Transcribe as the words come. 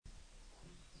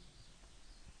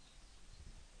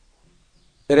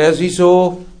मेरे अजीजो,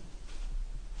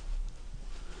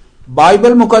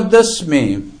 बाइबल मुकद्दस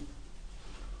में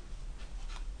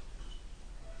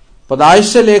पैदाइश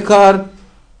से लेकर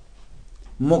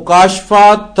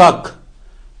मुकाशफा तक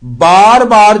बार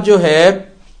बार जो है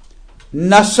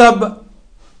नसब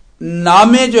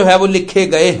नामे जो है वो लिखे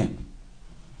गए हैं।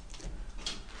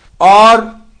 और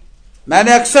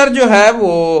मैंने अक्सर जो है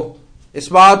वो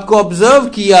इस बात को ऑब्जर्व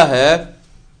किया है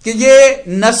कि ये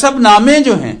नसब नामे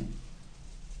जो हैं,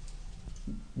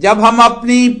 जब हम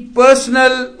अपनी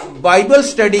पर्सनल बाइबल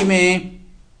स्टडी में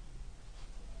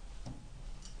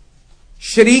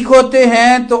शरीक होते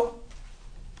हैं तो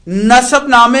नसब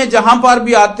नामे जहां पर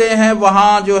भी आते हैं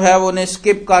वहां जो है वो उन्हें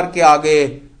स्किप करके आगे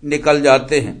निकल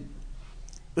जाते हैं।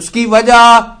 उसकी वजह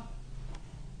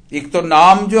एक तो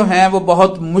नाम जो है वो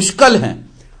बहुत मुश्किल हैं,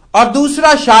 और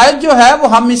दूसरा शायद जो है वो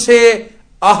हम इसे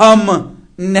अहम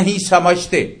नहीं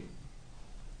समझते।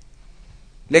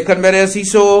 लेकिन मेरे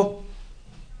असीसो,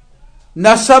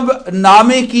 नसब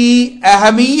नामे की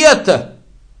अहमियत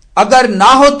अगर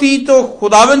ना होती तो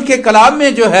खुदावंद के कलाम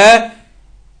में जो है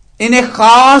इन्हें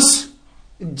खास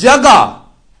जगह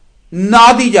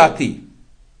ना दी जाती।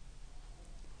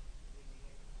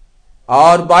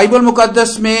 और बाइबल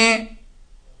मुकद्दस में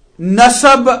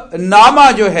नसब नामा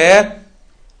जो है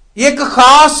एक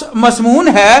खास मज़मून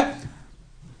है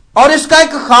और इसका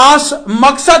एक खास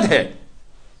मकसद है।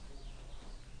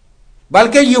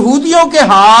 बल्कि यहूदियों के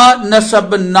यहां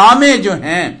नसब नामे जो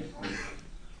हैं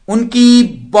उनकी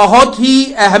बहुत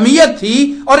ही अहमियत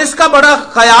थी और इसका बड़ा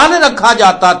ख्याल रखा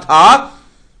जाता था।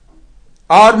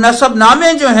 और नसब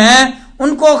नामे जो हैं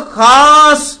उनको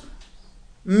खास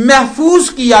महफूज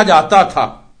किया जाता था,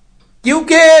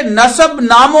 क्योंकि नसब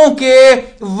नामों के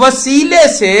वसीले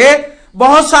से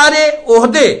बहुत सारे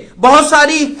ओहदे, बहुत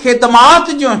सारी खिदमात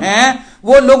जो हैं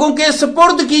वो लोगों के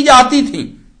सुपुर्द की जाती थी।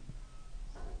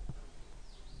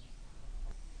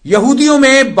 यहूदियों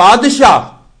में बादशाह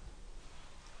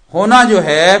होना जो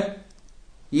है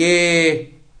ये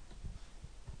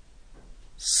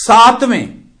 7वें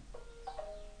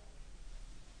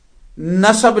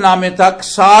नसब नामे तक,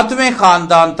 7वें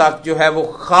खानदान तक जो है वो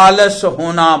खालस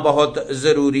होना बहुत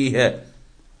जरूरी है।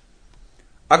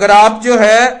 अगर आप जो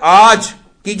है आज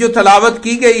की जो तलावत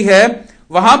की गई है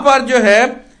वहां पर जो है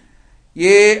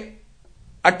ये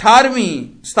 18वीं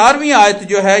 17वीं आयत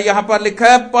जो है यहां पर लिखा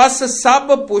है, पस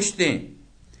सब पुश्तें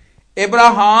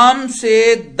इब्राहिम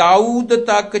से दाऊद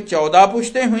तक 14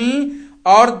 पुश्तें हुई,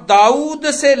 और दाऊद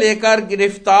से लेकर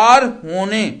गिरफ्तार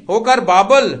होकर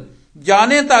बाबल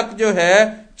जाने तक जो है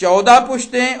 14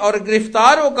 पुश्तें, और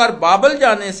गिरफ्तार होकर बाबल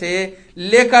जाने से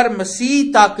लेकर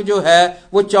मसीह तक जो है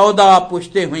वो 14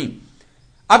 पुश्तें हुई।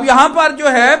 अब यहां पर जो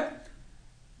है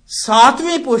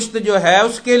 7वीं पुश्त जो है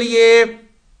उसके लिए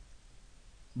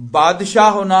बादशाह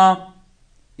होना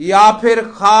या फिर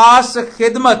खास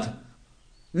खिदमत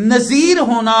नजीर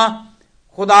होना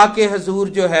खुदा के हजूर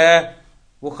जो है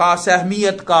वो खास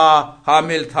अहमियत का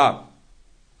हामिल था।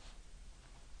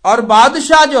 और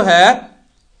बादशाह जो है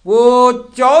वो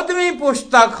 14वीं पुश्त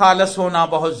तक खालस होना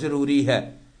बहुत जरूरी है।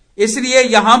 इसलिए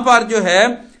यहां पर जो है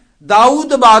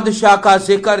दाऊद बादशाह का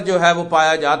जिक्र जो है वो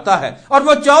पाया जाता है, और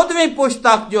वो 14वीं पुश्त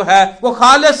तक जो है वो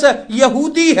खालस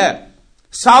यहूदी है।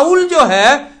 साउल जो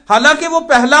है हालांकि वो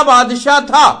पहला बादशाह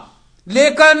था,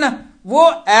 लेकिन वो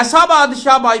ऐसा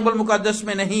बादशाह बाइबल मुकद्दस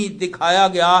में नहीं दिखाया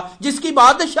गया जिसकी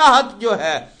बादशाहत जो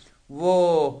है वो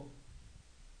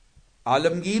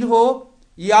आलमगीर हो,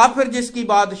 या फिर जिसकी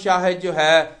बादशाहत जो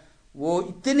है वो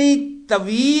इतनी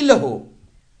तवील हो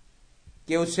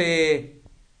कि उसे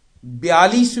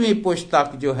 42वीं पुश्त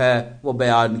तक जो है वो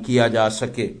बयान किया जा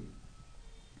सके।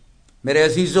 मेरे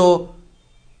अजीजों,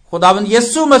 खुदावंद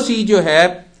यीशु मसीह जो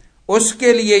है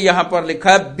उसके लिए यहां पर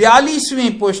लिखा है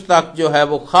 42वीं पुश्त तक जो है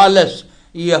वो खालस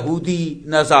यहूदी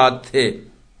नजाद थे।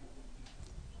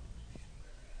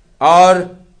 और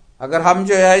अगर हम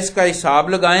जो है इसका हिसाब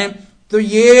लगाएं तो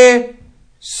ये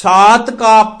 7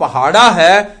 का पहाड़ा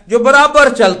है जो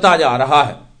बराबर चलता जा रहा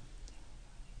है,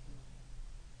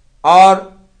 और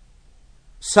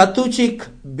सतुचिक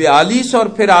 42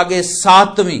 और फिर आगे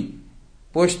 7वीं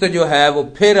पुश्त जो है वो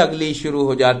फिर अगली शुरू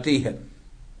हो जाती है।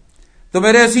 तो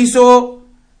मेरे असीसो,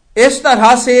 इस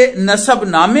तरह से नसब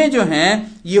नामे जो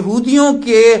हैं यहूदियों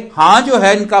के हां जो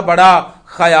है इनका बड़ा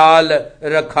ख्याल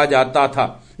रखा जाता था।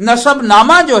 नसब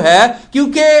नामा जो है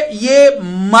क्योंकि ये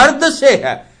मर्द से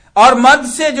है और मर्द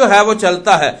से जो है वो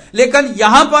चलता है, लेकिन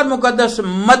यहां पर मुकद्दस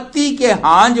मत्ती के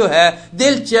हां जो है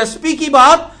दिलचस्पी की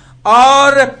बात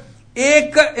और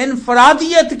एक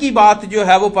इनफरादियत की बात जो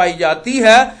है वो पाई जाती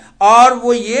है, और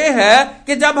वो ये है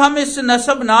कि जब हम इस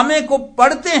नसब नामे को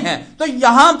पढ़ते हैं तो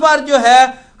यहां पर जो है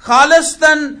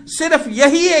خالصتاً صرف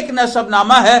یہی ایک نسب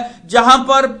نامہ ہے جہاں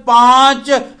پر 5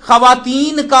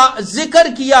 خواتین کا ذکر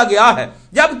کیا گیا ہے،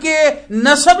 جبکہ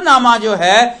نسب نامہ جو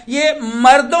ہے یہ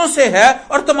مردوں سے ہے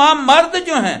اور تمام مرد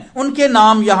جو ہیں ان کے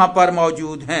نام یہاں پر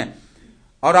موجود ہیں۔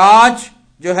 اور آج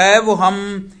جو ہے وہ ہم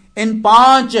ان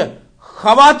 5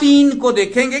 خواتین کو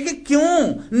دیکھیں گے کہ کیوں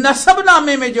نسب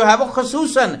نامے میں جو ہے وہ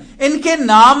خصوصاً ان کے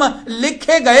نام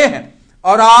لکھے گئے ہیں۔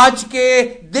 اور آج کے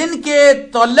دن کے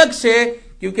تعلق سے،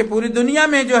 کیونکہ پوری دنیا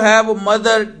میں جو ہے وہ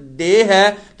مدر ڈے ہے،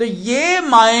 تو یہ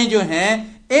مائیں جو ہیں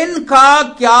ان کا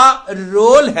کیا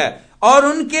رول ہے، اور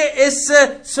ان کے اس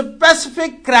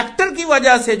سپیسیفک کریکٹر کی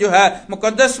وجہ سے جو ہے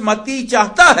مقدس متی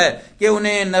چاہتا ہے کہ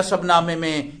انہیں نسب نامے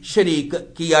میں شریک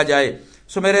کیا جائے۔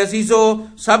 سو میرے عزیزو،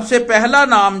 سب سے پہلا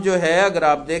نام جو ہے اگر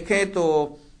آپ دیکھیں تو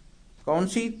کون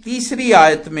سی 3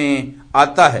 آیت میں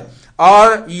آتا ہے، اور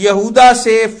یہودا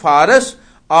سے فارس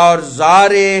اور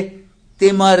زار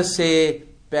تمر سے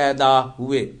پیدا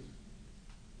ہوئے۔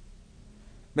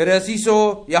 میرے عزیزو،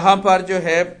 یہاں پر جو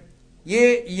ہے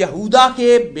یہ یہودا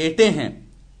کے بیٹے ہیں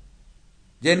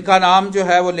جن کا نام جو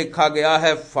ہے وہ لکھا گیا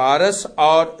ہے فارس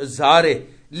اور زارے،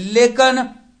 لیکن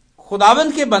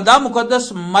خداوند کے بندہ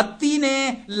مقدس متی نے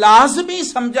لازمی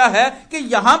سمجھا ہے کہ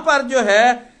یہاں پر جو ہے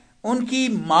ان کی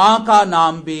ماں کا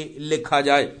نام بھی لکھا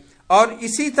جائے۔ اور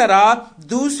اسی طرح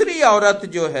دوسری عورت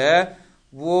جو ہے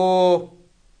وہ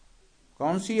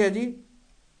کون سی ہے جی؟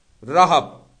 رہب،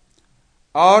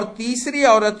 اور تیسری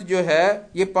عورت جو ہے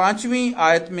یہ 5ویں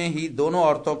آیت میں ہی دونوں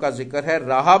عورتوں کا ذکر ہے،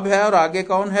 رہب ہے اور آگے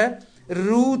کون ہے؟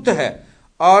 روت ہے۔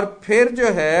 اور پھر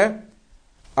جو ہے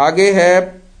آگے ہے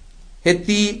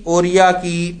ہتی اوریا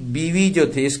کی بیوی جو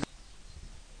تھی۔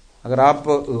 اگر آپ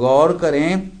غور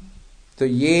کریں تو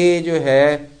یہ جو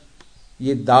ہے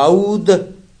یہ داؤد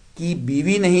کی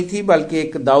بیوی نہیں تھی، بلکہ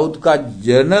ایک داؤد کا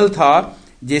جنرل تھا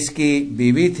جس کی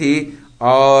بیوی تھی،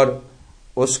 اور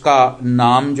اس کا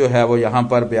نام جو ہے وہ یہاں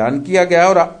پر بیان کیا گیا۔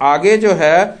 اور آگے جو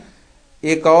ہے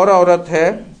ایک اور عورت ہے،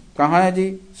 کہاں ہے جی؟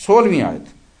 16ویں آیت،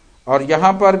 اور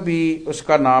یہاں پر بھی اس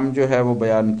کا نام جو ہے وہ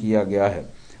بیان کیا گیا ہے،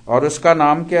 اور اس کا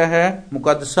نام کیا ہے؟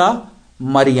 مقدسہ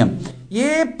مریم۔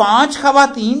 یہ 5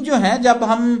 خواتین جو ہیں جب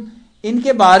ہم ان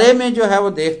کے بارے میں جو ہے وہ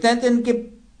دیکھتے ہیں تو ان کے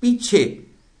پیچھے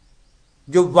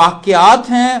جو واقعات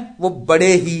ہیں وہ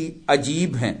بڑے ہی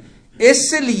عجیب ہیں،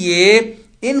 اس لیے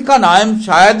ان کا نام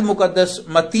شاید مقدس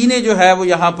متی نے جو ہے وہ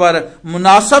یہاں پر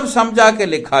مناسب سمجھا کہ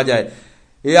لکھا جائے،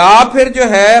 یا پھر جو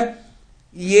ہے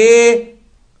یہ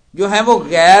جو ہے وہ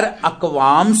غیر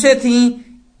اقوام سے تھیں،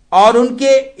 اور ان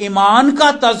کے ایمان کا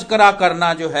تذکرہ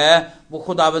کرنا جو ہے وہ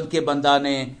خداوند کے بندہ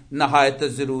نے نہایت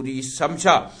ضروری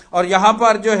سمجھا۔ اور یہاں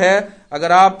پر جو ہے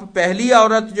اگر آپ پہلی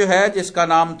عورت جو ہے جس کا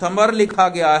نام تمر لکھا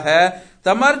گیا ہے،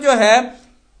 تمر جو ہے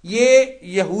یہ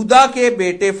یہودا کے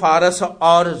بیٹے فارس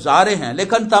اور زارے ہیں،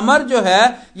 لیکن تمر جو ہے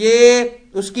یہ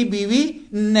اس کی بیوی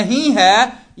نہیں ہے،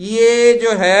 یہ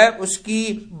جو ہے اس کی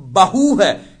بہو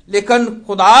ہے، لیکن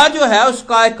خدا جو ہے اس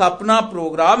کا ایک اپنا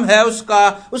پروگرام ہے،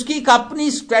 اس کی ایک اپنی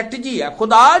اسٹریٹجی ہے۔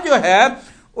 خدا جو ہے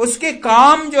اس کے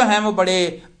کام جو ہیں وہ بڑے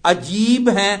عجیب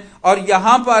ہیں، اور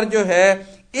یہاں پر جو ہے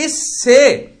اس سے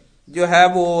جو ہے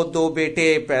وہ 2 بیٹے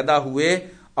پیدا ہوئے،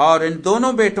 اور ان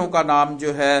دونوں بیٹوں کا نام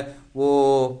جو ہے وہ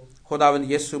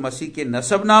خداوند یسوع مسیح کے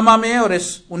نسب نامہ میں اور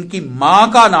ان کی ماں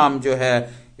کا نام جو ہے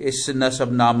اس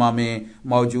نسب نامہ میں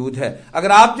موجود ہے۔ اگر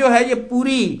آپ جو ہے یہ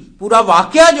پورا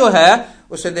واقعہ جو ہے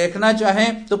اسے دیکھنا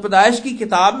چاہیں تو پیدائش کی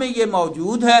کتاب میں یہ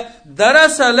موجود ہے۔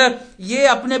 دراصل یہ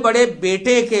اپنے بڑے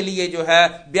بیٹے کے لیے جو ہے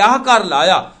بیاہ کر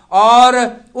لایا، اور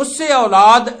اس سے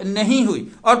اولاد نہیں ہوئی،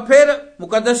 اور پھر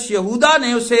مقدس یہودا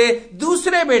نے اسے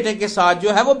دوسرے بیٹے کے ساتھ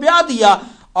جو ہے وہ بیاہ دیا،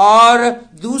 اور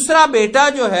دوسرا بیٹا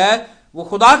جو ہے وہ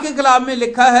خدا کے کلام میں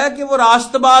لکھا ہے کہ وہ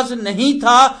راست باز نہیں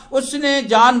تھا، اس نے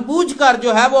جان بوجھ کر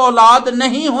جو ہے وہ اولاد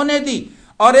نہیں ہونے دی،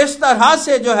 اور اس طرح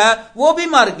سے جو ہے وہ بھی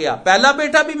مر گیا، پہلا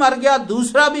بیٹا بھی مر گیا،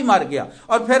 دوسرا بھی مر گیا۔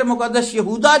 اور پھر مقدس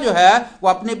یہودا جو ہے وہ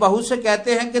اپنی بہو سے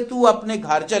کہتے ہیں کہ تو اپنے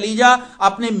گھر چلی جا،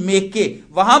 اپنے میکے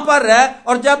وہاں پر رہ،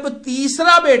 اور جب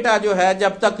تیسرا بیٹا جو ہے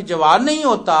جب تک جوان نہیں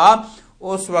ہوتا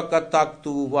اس وقت تک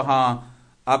تو وہاں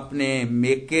اپنے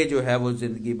میکے جو ہے وہ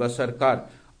زندگی بسر کر۔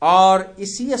 اور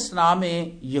اسی اثناء میں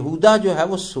یہودا جو ہے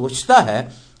وہ سوچتا ہے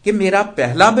کہ میرا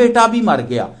پہلا بیٹا بھی مر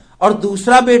گیا اور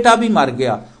دوسرا بیٹا بھی مر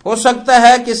گیا، ہو سکتا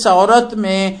ہے کہ اس عورت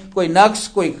میں کوئی نقص،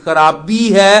 کوئی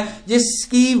خرابی ہے جس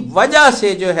کی وجہ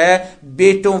سے جو ہے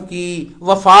بیٹوں کی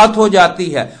وفات ہو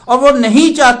جاتی ہے، اور وہ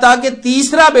نہیں چاہتا کہ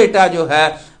تیسرا بیٹا جو ہے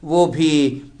وہ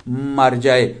بھی مر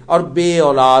جائے اور بے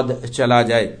اولاد چلا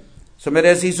جائے۔ سو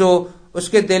میرے عزیزو، اس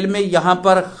کے دل میں یہاں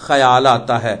پر خیال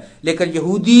آتا ہے، لیکن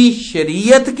یہودی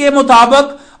شریعت کے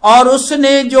مطابق اور اس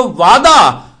نے جو وعدہ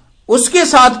اس کے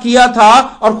ساتھ کیا تھا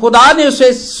اور خدا نے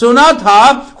اسے سنا تھا،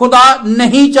 خدا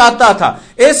نہیں چاہتا تھا۔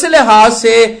 اس لحاظ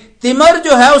سے تمر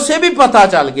جو ہے اسے بھی پتا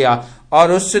چل گیا اور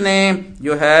اس نے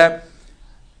جو ہے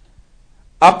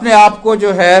اپنے آپ کو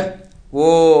جو ہے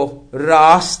وہ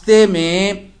راستے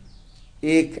میں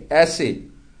ایک ایسے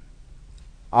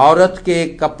عورت کے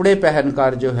کپڑے پہن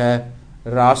کر جو ہے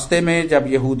راستے میں جب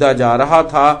یہودا جا رہا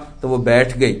تھا تو وہ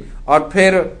بیٹھ گئی، اور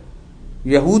پھر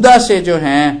یہودا سے جو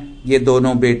ہیں یہ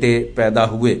دونوں بیٹے پیدا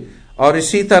ہوئے۔ اور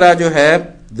اسی طرح جو ہے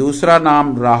دوسرا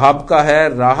نام راہب کا ہے۔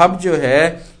 راہب جو ہے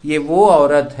یہ وہ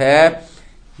عورت ہے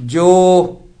جو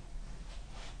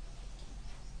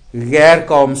غیر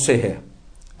قوم سے ہے،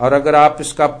 اور اگر آپ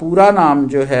اس کا پورا نام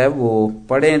جو ہے وہ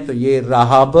پڑھیں تو یہ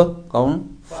راہب کون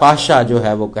فاشا جو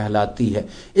ہے وہ کہلاتی ہے۔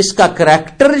 اس کا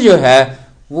کریکٹر جو ہے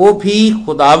وہ بھی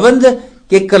خداوند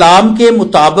کے کلام کے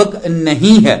مطابق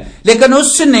نہیں ہے، لیکن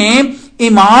اس نے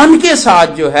ایمان کے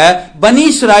ساتھ جو ہے بنی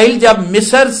اسرائیل جب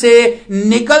مصر سے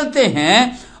نکلتے ہیں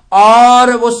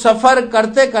اور وہ سفر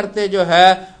کرتے کرتے جو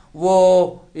ہے وہ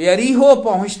یریحو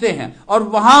پہنچتے ہیں، اور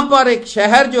وہاں پر ایک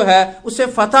شہر جو ہے اسے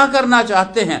فتح کرنا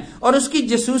چاہتے ہیں، اور اس کی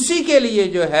جاسوسی کے لیے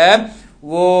جو ہے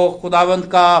وہ خداوند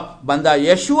کا بندہ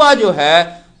یشوع جو ہے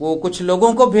وہ کچھ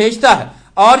لوگوں کو بھیجتا ہے،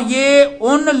 اور یہ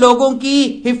ان لوگوں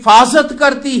کی حفاظت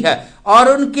کرتی ہے اور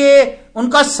ان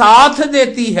کا ساتھ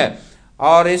دیتی ہے،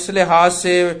 اور اس لحاظ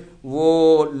سے وہ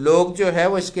لوگ جو ہے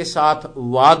وہ اس کے ساتھ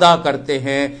وعدہ کرتے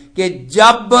ہیں کہ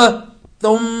جب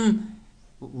تم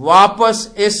واپس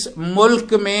اس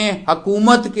ملک میں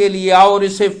حکومت کے لیے آؤ اور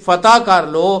اسے فتح کر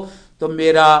لو تو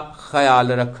میرا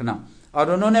خیال رکھنا۔ اور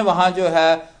انہوں نے وہاں جو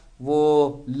ہے وہ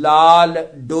لال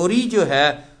ڈوری جو ہے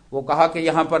وہ کہا کہ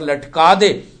یہاں پر لٹکا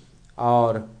دے،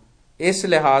 اور اس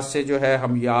لحاظ سے جو ہے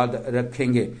ہم یاد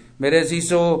رکھیں گے۔ میرے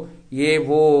عزیزو، یہ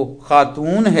وہ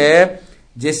خاتون ہے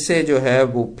جس سے جو ہے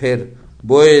وہ پھر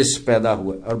بویز پیدا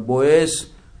ہوا، اور بویز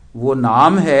وہ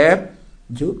نام ہے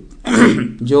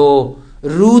جو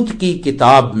روت کی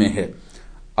کتاب میں ہے،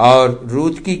 اور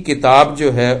روت کی کتاب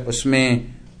جو ہے اس میں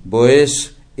بویز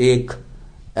ایک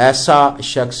ایسا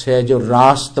شخص ہے جو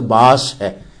راست باز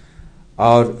ہے،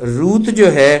 اور روت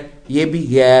جو ہے یہ بھی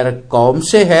غیر قوم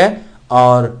سے ہے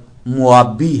اور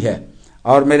موابی ہے۔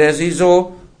 اور میرے عزیزو،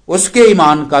 اس کے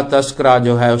ایمان کا تذکرہ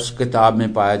جو ہے اس کتاب میں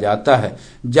پایا جاتا ہے۔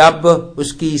 جب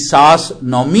اس کی ساس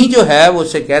نومی جو ہے وہ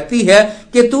اسے کہتی ہے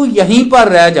کہ تو یہیں پر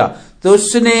رہ جا، تو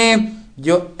اس نے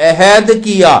جو عہد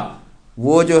کیا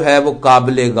وہ جو ہے وہ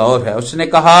قابل غور ہے۔ اس نے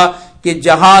کہا کہ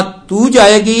جہاں تو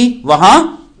جائے گی وہاں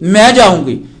میں جاؤں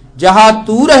گی، جہاں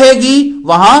تو رہے گی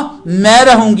وہاں میں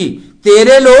رہوں گی،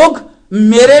 تیرے لوگ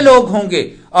میرے لوگ ہوں گے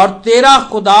اور تیرا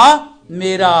خدا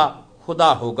میرا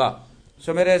خدا ہوگا۔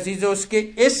 سو میرے عزیزو، اس کے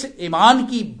اس ایمان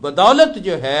کی بدولت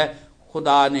جو ہے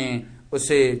خدا نے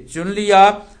اسے چن لیا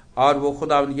اور وہ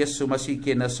خدا یسوع مسیح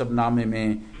کے نسب نامے میں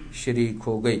شریک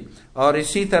ہو گئی۔ اور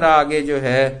اسی طرح آگے جو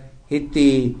ہے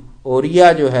ہتی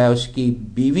اوریا جو ہے اس کی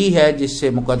بیوی ہے جس سے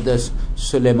مقدس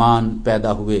سلیمان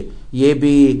پیدا ہوئے، یہ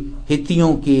بھی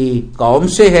ہتیوں کی قوم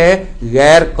سے ہے،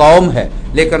 غیر قوم ہے،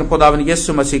 لیکن خداوند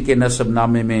یسوع مسیح کے نسب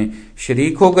نامے میں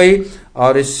شریک ہو گئی،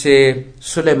 اور اس سے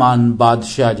سلیمان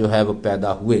بادشاہ جو ہے وہ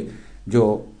پیدا ہوئے جو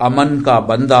امن کا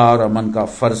بندہ اور امن کا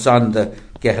فرزند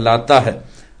کہلاتا ہے۔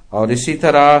 اور اسی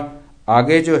طرح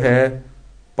آگے جو ہے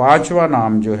پانچواں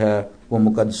نام جو ہے وہ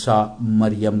مقدسہ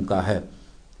مریم کا ہے۔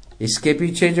 اس کے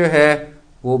پیچھے جو ہے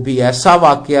وہ بھی ایسا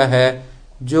واقعہ ہے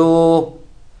جو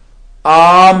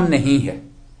عام نہیں ہے،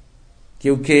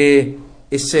 کیونکہ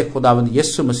اس سے خداوند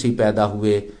یسوع مسیح پیدا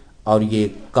ہوئے اور یہ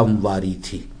کم واری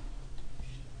تھی۔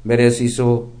 میرے عزیزو،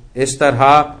 اس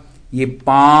طرح یہ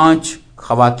 5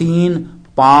 خواتین،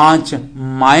 5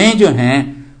 مائیں جو ہیں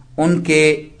ان کے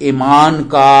ایمان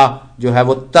کا جو ہے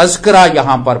وہ تذکرہ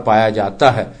یہاں پر پایا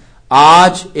جاتا ہے۔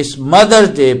 آج اس مدرز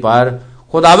ڈے پر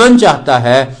خداوند چاہتا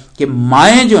ہے کہ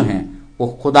مائیں جو ہیں وہ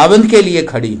خداوند کے لیے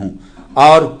کھڑی ہوں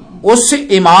اور اس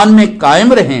ایمان میں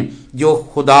قائم رہیں جو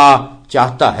خدا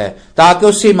چاہتا ہے، تاکہ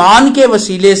اس ایمان کے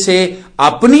وسیلے سے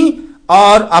اپنی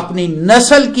اور اپنی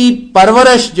نسل کی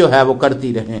پرورش جو ہے وہ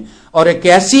کرتی رہیں اور ایک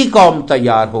ایسی قوم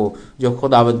تیار ہو جو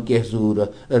خداوند کے حضور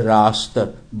راست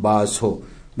باز ہو۔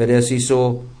 میرے عزیزو،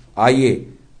 آئیے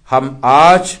ہم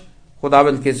آج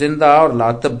خداوند کے زندہ اور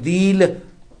لا تبدیل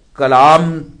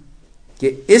کلام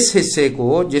کے اس حصے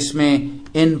کو، جس میں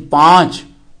ان 5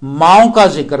 ماؤں کا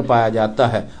ذکر پایا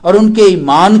جاتا ہے اور ان کے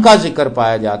ایمان کا ذکر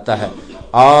پایا جاتا ہے،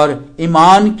 اور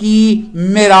ایمان کی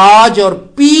معراج اور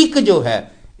پیک جو ہے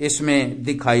اس میں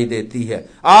دکھائی دیتی ہے۔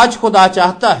 آج خدا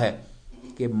چاہتا ہے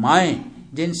کہ مائیں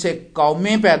جن سے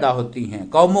قومیں پیدا ہوتی ہیں،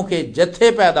 قوموں کے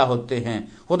جتھے پیدا ہوتے ہیں،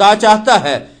 خدا چاہتا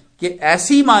ہے کہ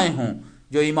ایسی مائیں ہوں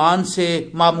جو ایمان سے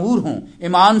معمور ہوں،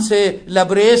 ایمان سے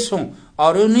لبریز ہوں،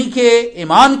 اور انہی کے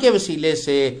ایمان کے وسیلے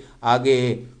سے آگے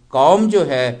قوم جو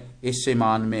ہے اس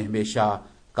ایمان میں ہمیشہ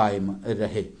قائم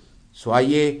رہے۔ سو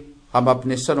آئیے ہم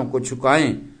اپنے سروں کو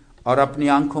جھکائیں اور اپنی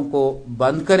آنکھوں کو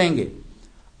بند کریں گے،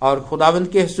 اور خداوند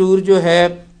کے حضور جو ہے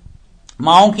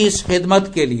ماؤں کی اس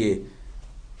خدمت کے لیے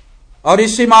اور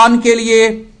اس ایمان کے لیے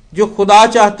جو خدا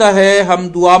چاہتا ہے ہم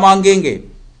دعا مانگیں گے۔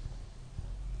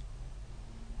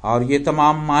 اور یہ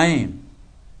تمام مائیں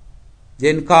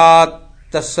جن کا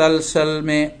تسلسل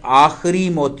میں آخری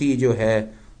موتی جو ہے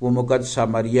وہ مقدسہ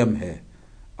مریم ہے،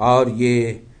 اور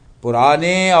یہ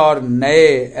پرانے اور نئے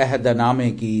عہد نامے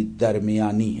کی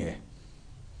درمیانی ہے،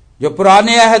 جو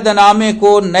پرانے عہد نامے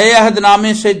کو نئے عہد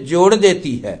نامے سے جوڑ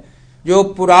دیتی ہے، جو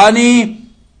پرانی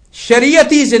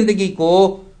شریعتی زندگی کو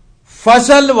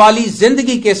فضل والی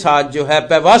زندگی کے ساتھ جو ہے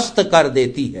پیوست کر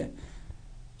دیتی ہے۔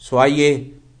 سو آئیے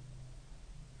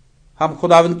ہم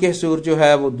خداوند کے حضور جو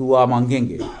ہے وہ دعا مانگیں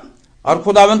گے اور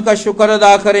خداوند کا شکر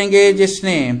ادا کریں گے جس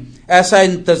نے ایسا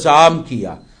انتظام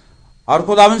کیا، اور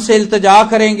خداوند سے التجا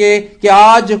کریں گے کہ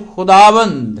آج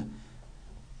خداوند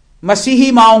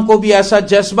مسیحی ماؤں کو بھی ایسا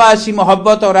جذبہ، ایسی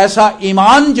محبت اور ایسا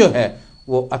ایمان جو ہے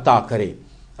وہ عطا کرے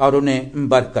اور انہیں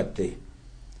برکت دے۔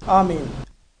 آمین۔